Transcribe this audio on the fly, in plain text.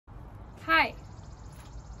Hi.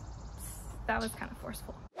 That was kind of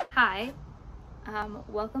forceful. Hi.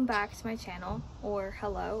 Welcome back to my channel, or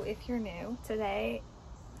hello if you're new. Today,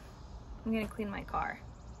 I'm gonna clean my car.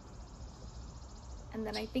 And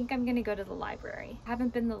then I think I'm gonna go to the library. I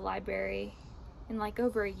haven't been to the library in like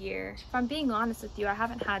over a year. If I'm being honest with you, I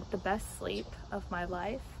haven't had the best sleep of my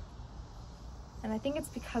life. And I think it's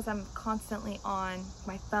because I'm constantly on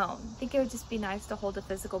my phone. I think it would just be nice to hold a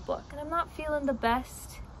physical book. And I'm not feeling the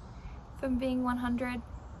best, if I'm being 100.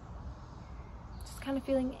 Just kind of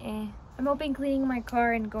feeling eh. I'm hoping cleaning my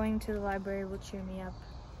car and going to the library will cheer me up.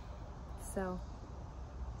 So,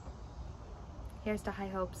 here's to high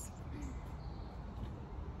hopes.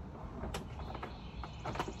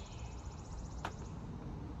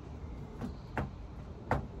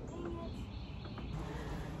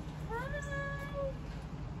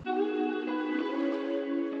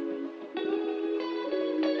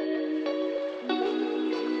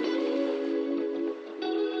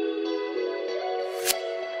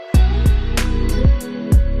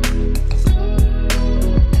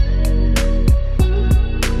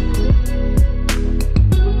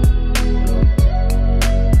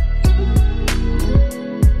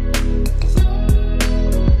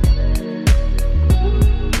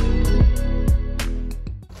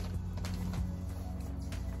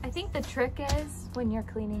 I think the trick is, when you're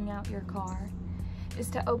cleaning out your car, is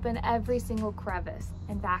to open every single crevice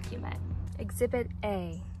and vacuum it. Exhibit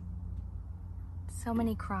A. So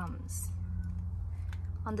many crumbs.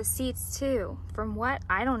 On the seats too. From what?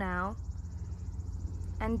 I don't know.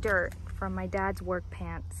 And dirt from my dad's work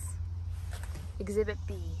pants. Exhibit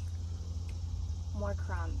B. More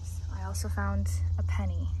crumbs. I also found a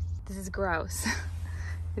penny. This is gross.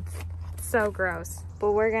 It's so gross.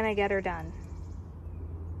 But we're gonna get her done.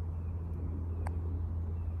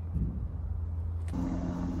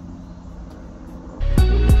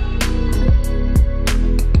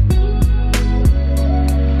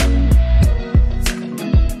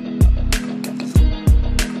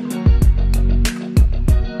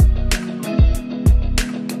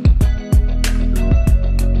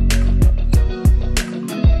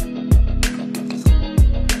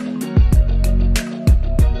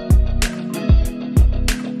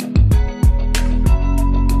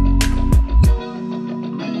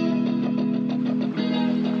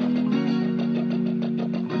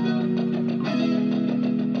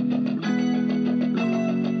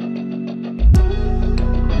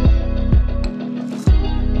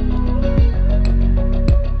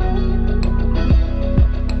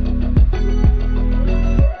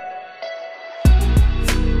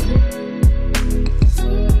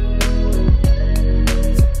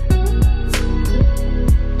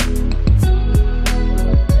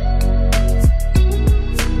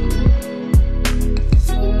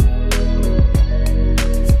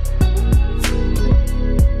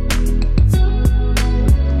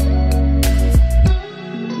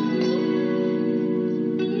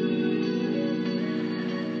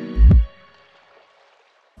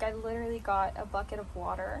 I literally got a bucket of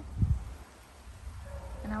water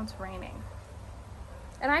and now it's raining.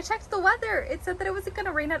 And I checked the weather. It said that it wasn't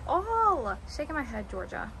gonna rain at all. Shaking my head,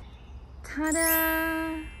 Georgia.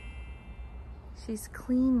 Ta-da! She's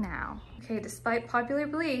clean now. Okay, despite popular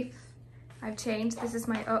belief, I've changed. This is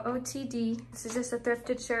my OOTD. This is just a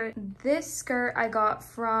thrifted shirt. This skirt I got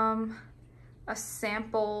from a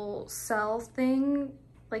sample sell thing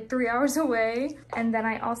like 3 hours away. And then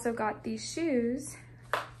I also got these shoes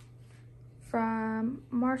from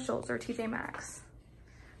Marshalls or TJ Maxx.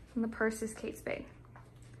 And the purse is Kate Spade.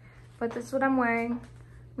 But this is what I'm wearing.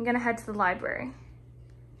 I'm gonna head to the library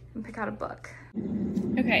and pick out a book.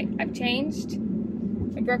 Okay, I've changed.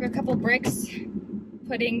 I broke a couple bricks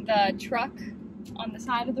putting the truck on the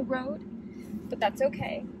side of the road, but that's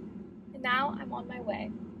okay. And now I'm on my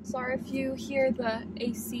way. Sorry if you hear the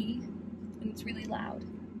AC and it's really loud.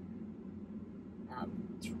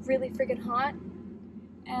 It's really freaking hot,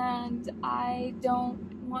 and I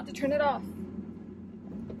don't want to turn it off.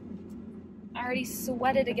 I already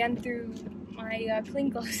sweated again through my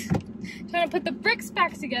clean clothes. Trying to put the bricks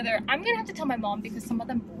back together. I'm gonna have to tell my mom because some of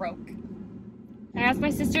them broke. I asked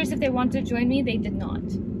my sisters if they wanted to join me. They did not.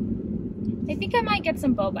 I think I might get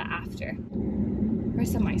some boba after. Or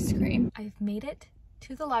some ice cream. I've made it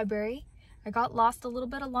to the library. I got lost a little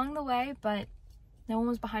bit along the way, but no one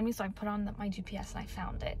was behind me, so I put on my GPS and I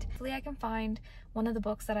found it. Hopefully I can find one of the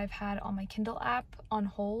books that I've had on my Kindle app on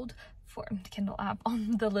hold for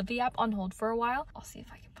on the Libby app on hold for a while. I'll see if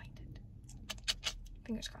I can find it.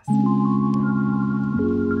 Fingers crossed.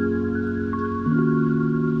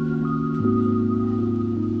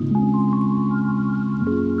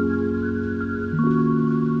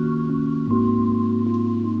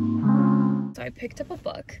 picked up a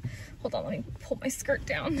book. Hold on, let me pull my skirt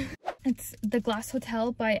down. It's The Glass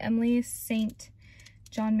Hotel by Emily St.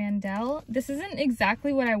 John Mandel. This isn't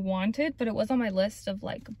exactly what I wanted, but it was on my list of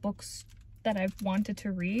like books that I wanted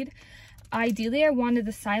to read. Ideally, I wanted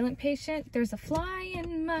The Silent Patient. There's a fly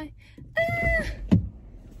in my...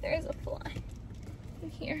 There's a fly in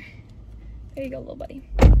here. There you go, little buddy.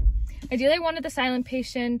 Ideally, I wanted The Silent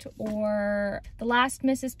Patient or The Last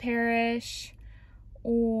Mrs. Parrish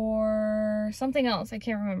or something else. I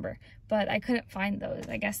can't remember, but I couldn't find those.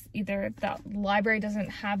 I guess either the library doesn't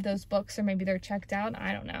have those books or maybe they're checked out.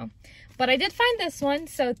 I don't know. But I did find this one,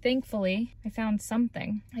 so thankfully I found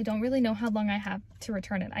something. I don't really know how long I have to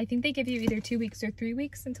return it. I think they give you either 2 weeks or 3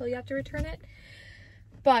 weeks until you have to return it.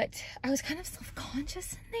 But I was kind of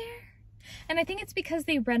self-conscious in there. And I think it's because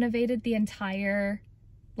they renovated the entire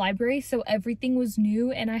library, so everything was new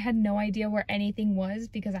and I had no idea where anything was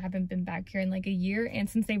because I haven't been back here in like a year, and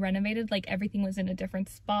since they renovated, like everything was in a different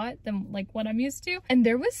spot than like what I'm used to. And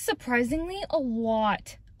there was surprisingly a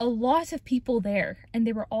lot of people there, and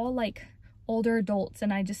they were all like older adults,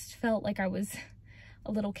 and I just felt like I was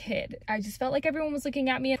a little kid. I just felt like everyone was looking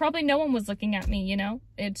at me. Probably no one was looking at me, you know?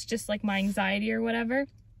 It's just like my anxiety or whatever.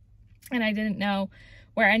 And I didn't know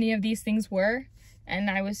where any of these things were, and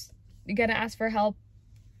I was gonna ask for help,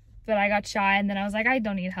 but I got shy, and then I was like, I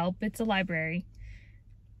don't need help. It's a library.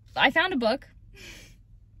 I found a book,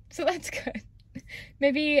 so that's good.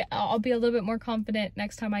 Maybe I'll be a little bit more confident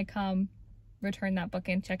next time I come, return that book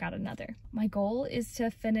and check out another. My goal is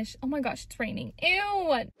to finish... Oh my gosh, it's raining.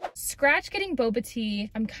 Ew! Scratch getting boba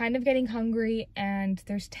tea. I'm kind of getting hungry, and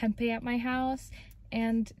there's tempeh at my house,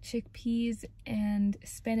 and chickpeas and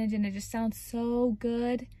spinach, and it just sounds so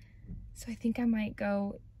good. So I think I might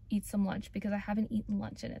go eat some lunch because I haven't eaten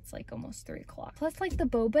lunch and it's like almost 3 o'clock. Plus, like, the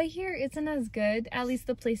boba here isn't as good. At least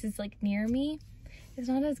the places like near me. It's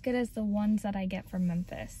not as good as the ones that I get from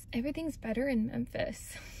Memphis. Everything's better in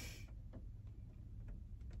Memphis.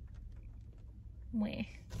 Wait,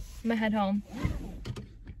 I'm gonna head home.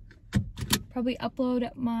 Probably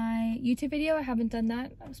upload my YouTube video. I haven't done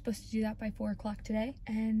that. I was supposed to do that by 4 o'clock today.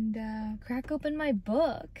 And crack open my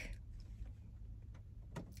book.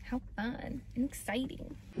 How fun and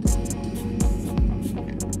exciting.